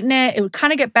of lighten it. It would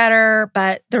kind of get better,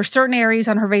 but there are certain areas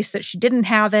on her face that she didn't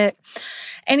have it.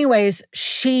 Anyways,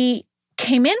 she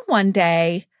came in one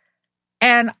day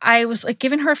and I was like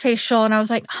giving her a facial and I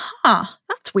was like,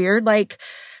 that's weird. Like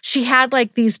she had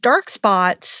like these dark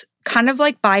spots kind of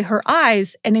like by her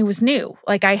eyes, and it was new.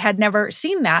 Like I had never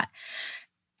seen that.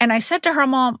 And I said to her,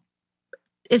 Mom,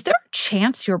 is there a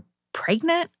chance you're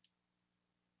pregnant?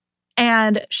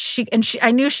 And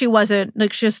I knew she wasn't,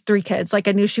 like, she has 3 kids. Like,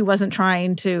 I knew she wasn't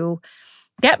trying to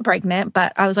get pregnant,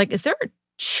 but I was like, is there a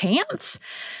chance?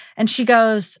 And she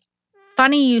goes,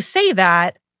 funny you say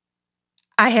that.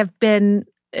 I have been,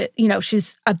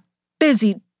 she's a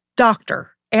busy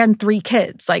doctor and 3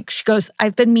 kids. Like, she goes,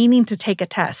 I've been meaning to take a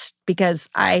test because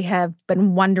I have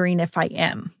been wondering if I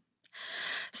am.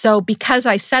 So because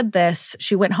I said this,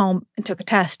 she went home and took a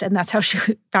test, and that's how she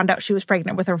found out she was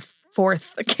pregnant with her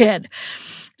 4th kid.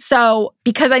 So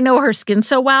because I know her skin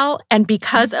so well, and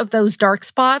because of those dark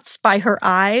spots by her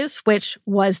eyes, which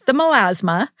was the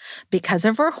melasma, because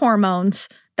of her hormones,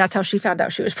 that's how she found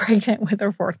out she was pregnant with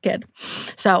her 4th kid.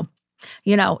 So,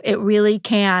 it really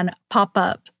can pop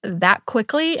up that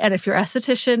quickly. And if your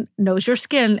esthetician knows your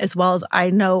skin as well as I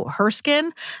know her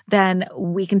skin, then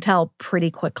we can tell pretty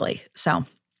quickly. So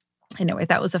anyway,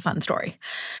 that was a fun story.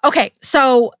 Okay,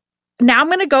 so now I'm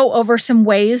going to go over some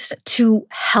ways to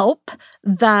help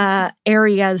the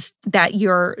areas that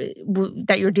you're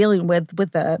dealing with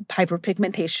the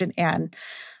hyperpigmentation and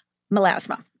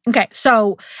melasma. Okay,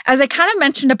 so as I kind of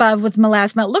mentioned above with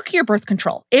melasma, look at your birth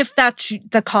control. If that's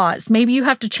the cause, maybe you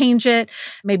have to change it.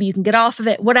 Maybe you can get off of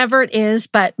it, whatever it is,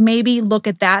 but maybe look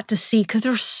at that to see, because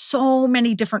there's so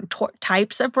many different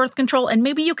types of birth control, and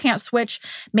maybe you can't switch.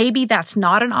 Maybe that's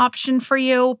not an option for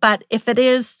you, but if it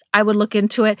is, I would look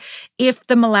into it if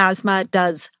the melasma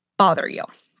does bother you.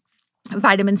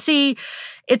 Vitamin C,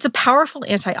 it's a powerful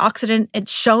antioxidant.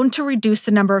 It's shown to reduce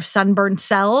the number of sunburned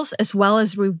cells as well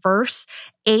as reverse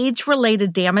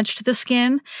age-related damage to the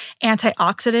skin.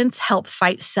 Antioxidants help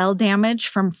fight cell damage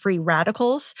from free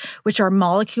radicals, which are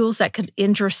molecules that could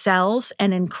injure cells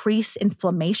and increase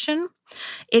inflammation.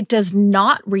 It does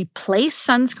not replace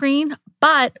sunscreen,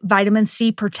 but vitamin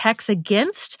C protects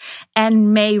against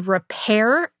and may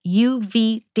repair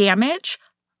UV damage,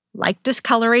 like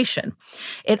discoloration.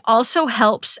 It also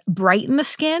helps brighten the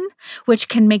skin, which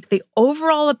can make the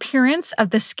overall appearance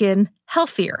of the skin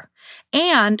healthier.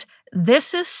 And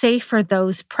this is safe for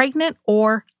those pregnant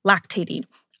or lactating.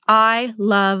 I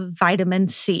love vitamin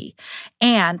C,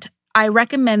 and I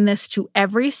recommend this to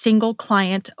every single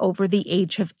client over the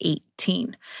age of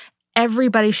 18.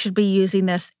 Everybody should be using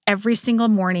this every single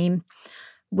morning,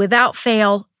 without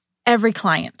fail, every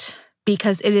client,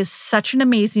 because it is such an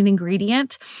amazing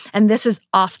ingredient. And this is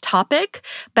off topic,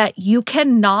 but you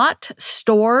cannot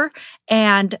store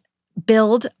and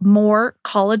build more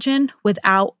collagen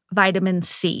without vitamin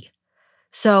C.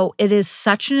 So it is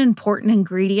such an important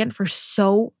ingredient for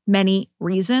so many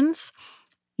reasons.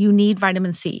 You need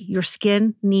vitamin C. Your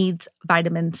skin needs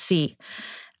vitamin C.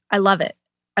 I love it.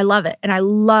 I love it. And I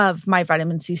love my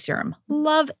vitamin C serum.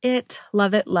 Love it,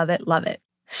 love it, love it, love it.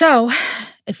 So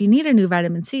if you need a new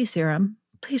vitamin C serum,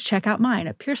 please check out mine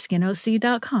at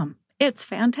pureskinoc.com. It's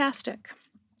fantastic.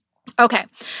 Okay,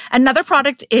 another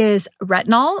product is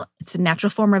retinol. It's a natural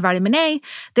form of vitamin A.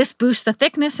 This boosts the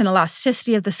thickness and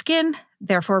elasticity of the skin,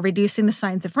 therefore reducing the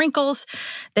signs of wrinkles.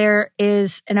 There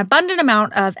is an abundant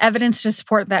amount of evidence to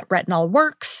support that retinol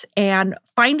works, and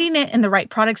finding it in the right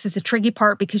products is a tricky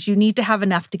part because you need to have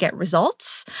enough to get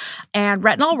results. And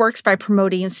retinol works by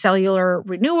promoting cellular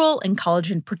renewal and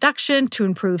collagen production to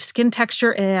improve skin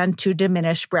texture and to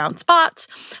diminish brown spots,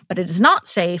 but it is not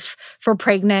safe for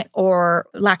pregnant or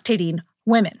lactating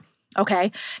women.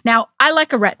 Okay. Now, I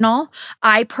like a retinol.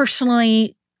 I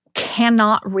personally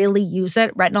cannot really use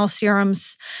it. Retinol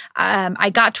serums, I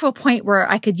got to a point where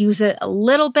I could use it a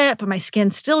little bit, but my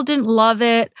skin still didn't love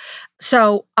it.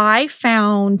 So I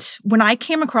found, when I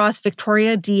came across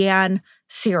Victoria Deanne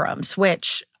serums,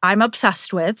 which I'm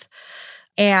obsessed with,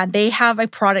 and they have a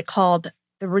product called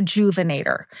the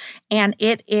Rejuvenator, and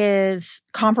it is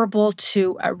comparable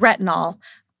to a retinol,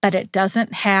 but it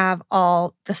doesn't have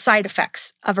all the side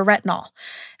effects of a retinol.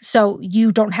 So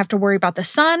you don't have to worry about the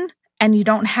sun, and you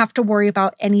don't have to worry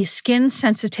about any skin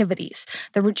sensitivities.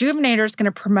 The Rejuvenator is going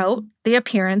to promote the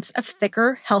appearance of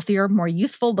thicker, healthier, more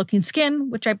youthful looking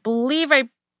skin, which I believe I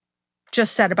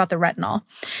just said about the retinol.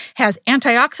 Has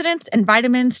antioxidants and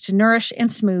vitamins to nourish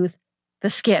and smooth the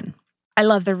skin. I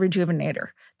love the Rejuvenator.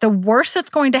 The worst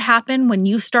that's going to happen when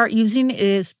you start using it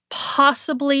is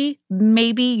possibly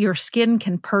maybe your skin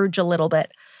can purge a little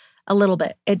bit. a little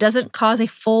bit. It doesn't cause a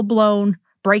full-blown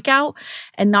breakout,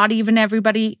 and not even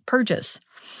everybody purges.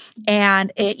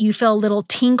 And you feel a little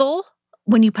tingle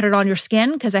when you put it on your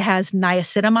skin because it has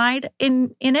niacinamide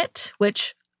in it,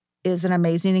 which is an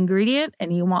amazing ingredient,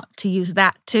 and you want to use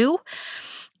that too.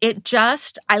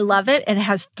 I love it. And it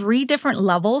has 3 different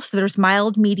levels. So there's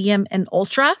mild, medium, and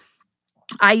ultra.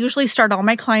 I usually start all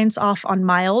my clients off on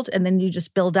mild, and then you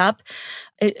just build up.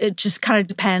 It just kind of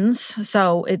depends.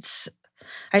 So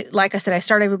like I said, I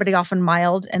start everybody off on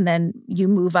mild, and then you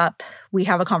move up. We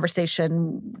have a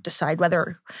conversation, decide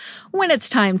when it's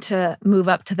time to move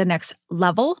up to the next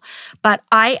level. But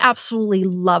I absolutely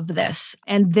love this.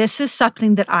 And this is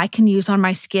something that I can use on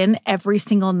my skin every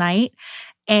single night.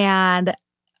 And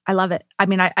I love it. I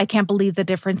mean, I can't believe the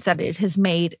difference that it has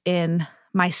made in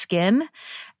my skin.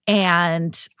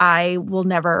 And I will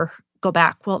never go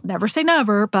back. Well, never say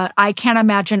never, but I can't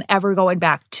imagine ever going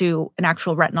back to an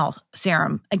actual retinol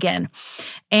serum again.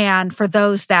 And for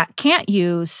those that can't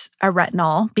use a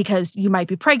retinol because you might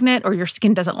be pregnant or your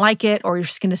skin doesn't like it or your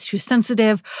skin is too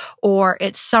sensitive or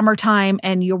it's summertime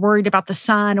and you're worried about the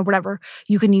sun or whatever,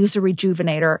 you can use a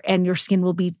rejuvenator and your skin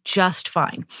will be just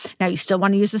fine. Now, you still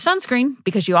want to use the sunscreen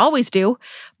because you always do,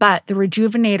 but the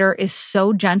rejuvenator is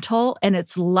so gentle and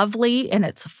it's lovely and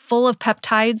it's full of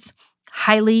peptides.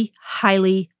 Highly,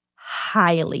 highly,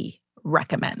 highly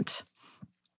recommend.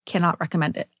 Cannot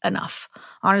recommend it enough.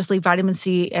 Honestly, vitamin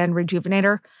C and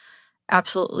rejuvenator,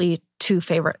 absolutely 2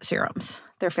 favorite serums.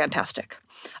 They're fantastic.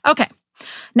 Okay,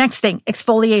 next thing,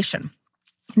 exfoliation.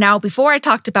 Now, before I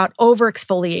talked about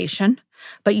over-exfoliation,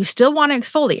 but you still want to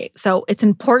exfoliate. So it's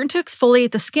important to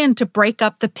exfoliate the skin to break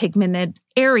up the pigmented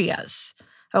areas.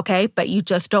 Okay, but you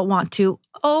just don't want to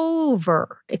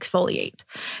over exfoliate.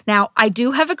 Now, I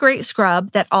do have a great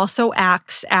scrub that also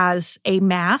acts as a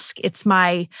mask. It's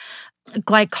my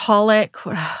glycolic,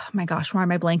 oh my gosh, why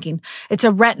am I blanking? It's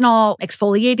a retinol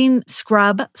exfoliating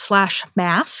scrub /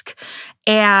 mask.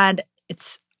 And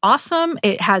it's awesome.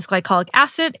 It has glycolic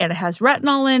acid and it has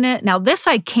retinol in it. Now, this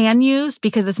I can use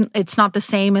because it's not the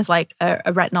same as like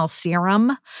a retinol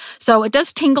serum. So it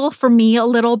does tingle for me a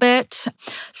little bit.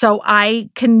 So I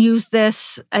can use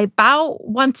this about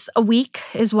once a week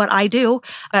is what I do.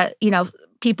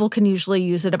 People can usually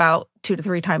use it about 2 to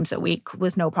 3 times a week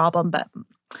with no problem, but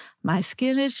my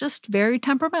skin is just very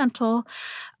temperamental,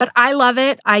 but I love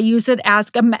it. I use it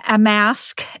as a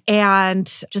mask and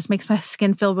just makes my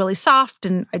skin feel really soft.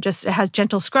 And it has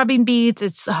gentle scrubbing beads.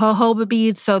 It's jojoba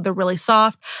beads, so they're really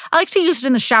soft. I like to use it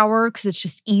in the shower because it's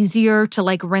just easier to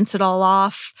like rinse it all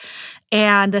off.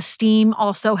 And the steam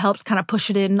also helps kind of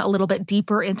push it in a little bit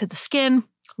deeper into the skin.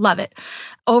 Love it.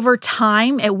 Over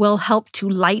time, it will help to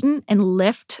lighten and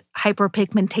lift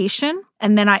hyperpigmentation.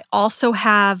 And then I also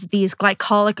have these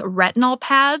glycolic retinol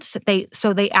pads. They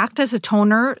act as a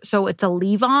toner, so it's a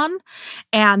leave-on,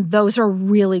 and those are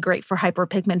really great for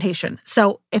hyperpigmentation.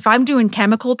 So if I'm doing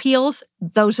chemical peels,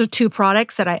 those are 2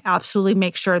 products that I absolutely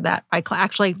make sure that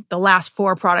the last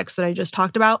 4 products that I just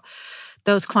talked about,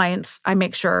 those clients, I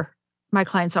make sure my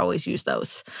clients always use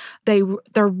those.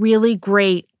 They're really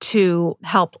great to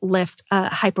help lift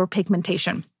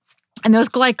hyperpigmentation. And those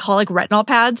glycolic retinol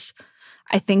pads,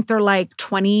 I think they're like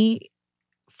 $25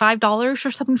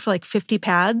 or something for like 50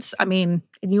 pads. I mean,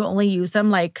 and you only use them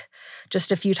like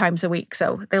just a few times a week.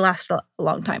 So they last a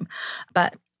long time.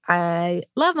 But I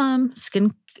love them.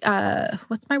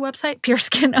 What's my website?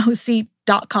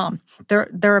 PureSkinOC.com.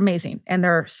 They're amazing and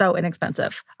they're so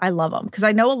inexpensive. I love them because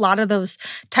I know a lot of those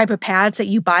type of pads that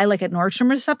you buy like at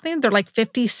Nordstrom or something, they're like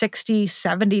 $50, $60,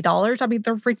 $70. I mean,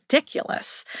 they're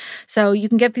ridiculous. So you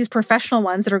can get these professional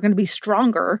ones that are going to be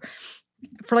stronger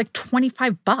for like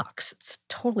 $25. It's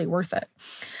totally worth it.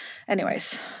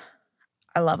 Anyways,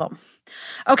 I love them.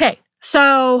 Okay,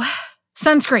 so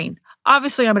sunscreen.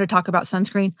 Obviously, I'm going to talk about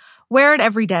sunscreen. Wear it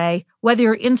every day, whether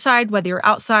you're inside, whether you're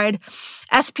outside.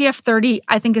 SPF 30,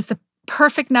 I think is the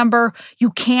perfect number.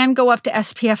 You can go up to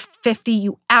SPF 50.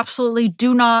 You absolutely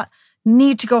do not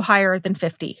need to go higher than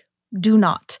 50. Do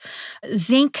not.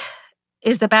 Zinc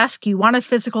is the best. You want a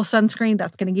physical sunscreen.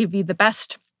 That's going to give you the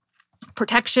best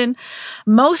protection.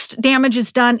 Most damage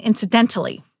is done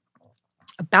incidentally.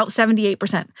 About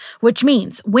 78%, which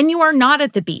means when you are not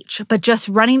at the beach, but just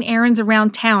running errands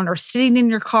around town or sitting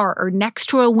in your car or next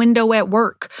to a window at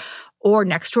work or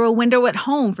next to a window at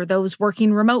home for those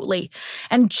working remotely.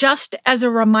 And just as a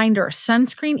reminder,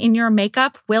 sunscreen in your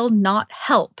makeup will not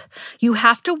help. You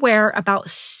have to wear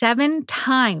about 7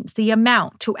 times the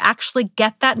amount to actually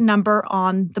get that number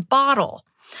on the bottle.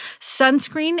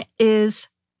 Sunscreen is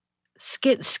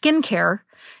skincare.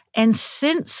 And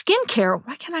skincare,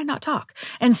 why can I not talk?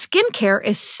 And skincare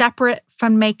is separate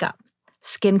from makeup.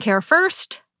 Skincare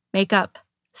first, makeup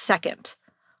second,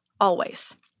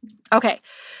 always. Okay,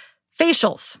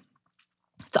 facials.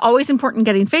 It's always important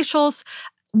getting facials.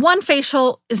 One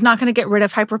facial is not going to get rid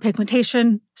of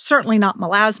hyperpigmentation, certainly not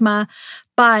melasma.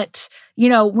 But,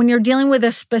 when you're dealing with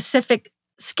a specific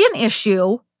skin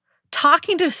issue,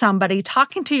 talking to somebody,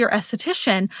 talking to your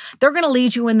esthetician, they're going to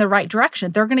lead you in the right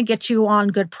direction. They're going to get you on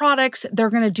good products. They're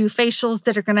going to do facials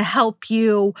that are going to help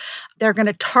you. They're going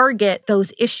to target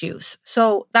those issues.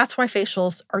 So that's why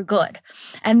facials are good.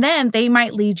 And then they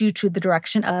might lead you to the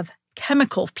direction of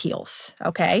chemical peels.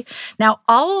 Okay. Now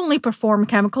I'll only perform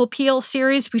chemical peel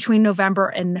series between November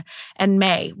and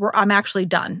May, where I'm actually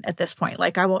done at this point.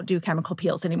 Like I won't do chemical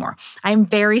peels anymore. I'm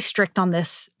very strict on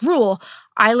this rule.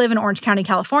 I live in Orange County,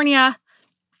 California.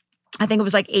 I think it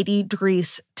was like 80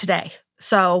 degrees today.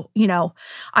 So,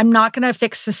 I'm not going to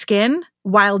fix the skin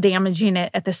while damaging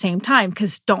it at the same time.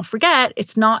 Because don't forget,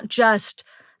 it's not just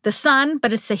the sun,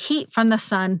 but it's the heat from the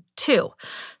sun too.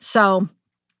 So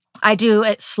I do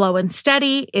it slow and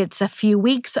steady. It's a few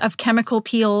weeks of chemical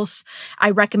peels. I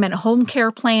recommend a home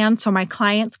care plan so my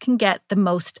clients can get the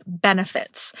most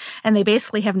benefits. And they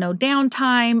basically have no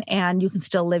downtime and you can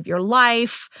still live your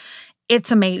life.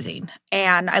 It's amazing.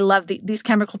 And I love these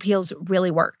chemical peels really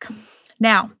work.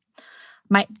 Now,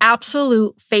 my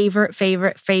absolute favorite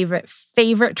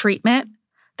treatment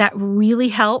that really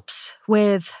helps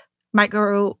with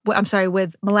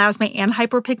with melasma and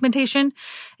hyperpigmentation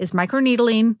is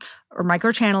microneedling or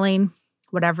microchanneling,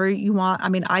 whatever you want. I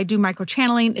mean, I do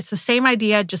microchanneling. It's the same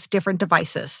idea, just different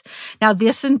devices. Now,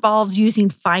 this involves using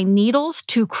fine needles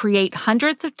to create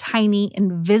hundreds of tiny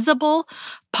invisible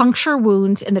puncture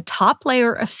wounds in the top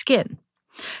layer of skin.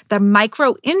 The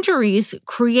micro injuries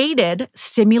created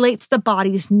stimulates the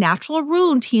body's natural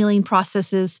wound healing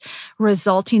processes,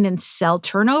 resulting in cell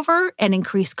turnover and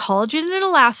increased collagen and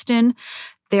elastin,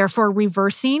 therefore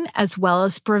reversing as well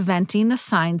as preventing the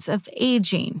signs of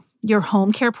aging. Your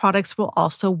home care products will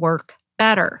also work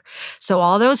better. So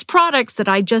all those products that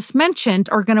I just mentioned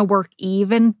are going to work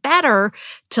even better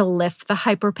to lift the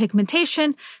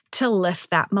hyperpigmentation, to lift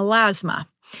that melasma.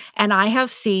 And I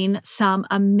have seen some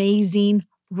amazing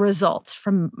results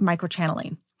from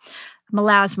microchanneling.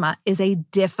 Melasma is a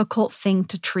difficult thing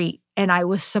to treat, and I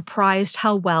was surprised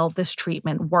how well this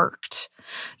treatment worked.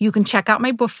 You can check out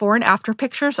my before and after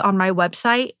pictures on my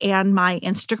website and my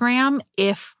Instagram,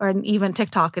 or even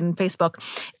TikTok and Facebook,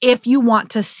 if you want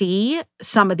to see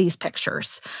some of these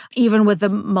pictures, even with the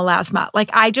melasma. Like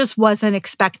I just wasn't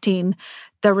expecting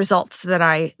the results that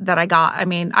I got. I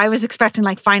mean, I was expecting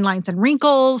like fine lines and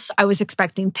wrinkles. I was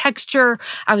expecting texture.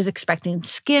 I was expecting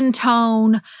skin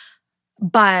tone,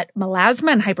 but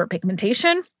melasma and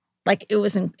hyperpigmentation, like it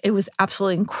was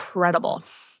absolutely incredible.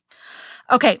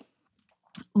 Okay.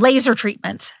 Laser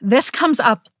treatments. This comes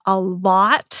up a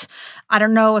lot. I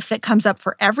don't know if it comes up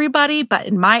for everybody, but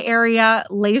in my area,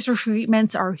 laser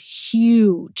treatments are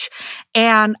huge.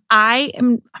 And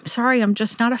I'm sorry, I'm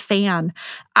just not a fan.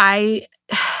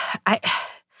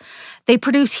 They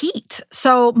produce heat.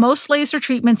 So most laser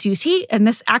treatments use heat, and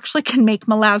this actually can make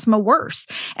melasma worse.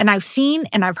 And I've seen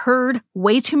and I've heard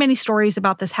way too many stories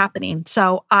about this happening.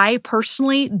 So I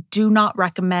personally do not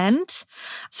recommend.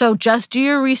 So just do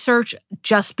your research.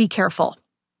 Just be careful.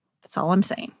 That's all I'm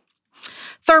saying.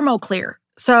 ThermoClear.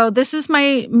 So this is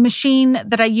my machine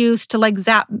that I use to like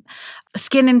zap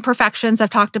skin imperfections. I've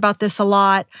talked about this a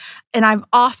lot. And I've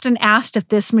often asked if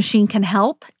this machine can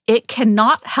help. It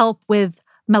cannot help with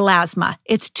melasma.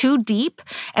 It's too deep,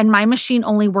 and my machine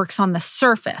only works on the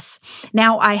surface.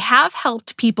 Now, I have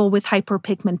helped people with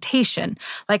hyperpigmentation.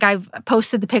 Like I've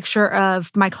posted the picture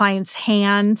of my client's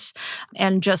hands,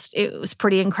 and it was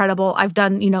pretty incredible. I've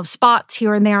done, spots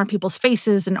here and there on people's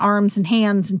faces and arms and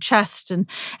hands and chest and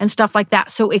stuff like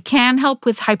that. So it can help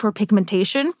with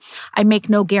hyperpigmentation. I make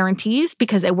no guarantees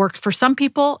because it works for some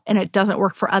people and it doesn't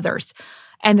work for others.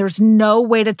 And there's no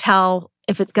way to tell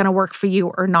if it's going to work for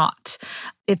you or not.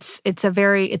 It's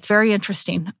very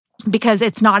interesting because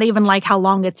it's not even like how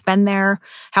long it's been there,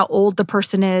 how old the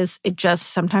person is. It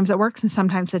just, sometimes it works and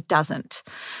sometimes it doesn't.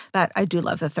 But I do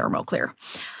love the ThermoClear.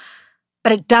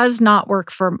 But it does not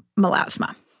work for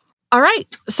melasma. All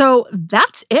right. So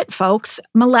that's it, folks.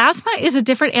 Melasma is a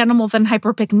different animal than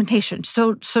hyperpigmentation.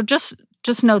 So just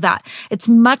know that. It's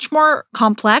much more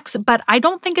complex, but I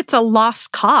don't think it's a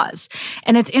lost cause.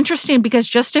 And it's interesting because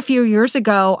just a few years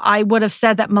ago, I would have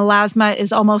said that melasma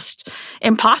is almost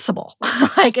impossible.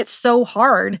 Like it's so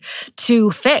hard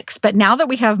to fix. But now that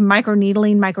we have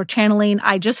microneedling, microchanneling,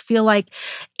 I just feel like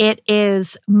it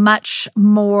is much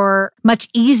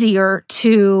easier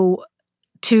to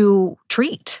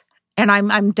treat. And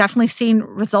I'm definitely seeing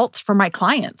results for my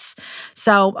clients.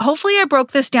 So hopefully I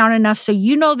broke this down enough so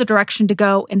you know the direction to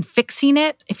go in fixing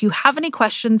it. If you have any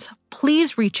questions,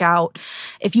 please reach out.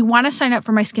 If you want to sign up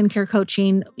for my skincare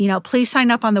coaching, please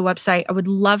sign up on the website. I would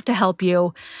love to help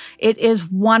you. It is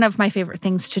one of my favorite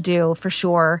things to do for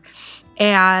sure.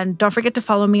 And don't forget to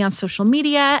follow me on social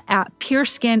media at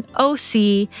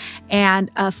PureSkinOC.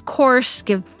 And of course,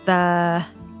 give the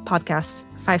podcast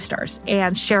 5 stars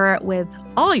and share it with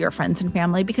all your friends and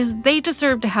family because they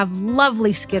deserve to have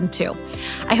lovely skin too.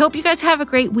 I hope you guys have a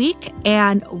great week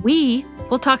and we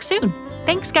will talk soon.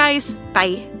 Thanks, guys.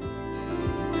 Bye.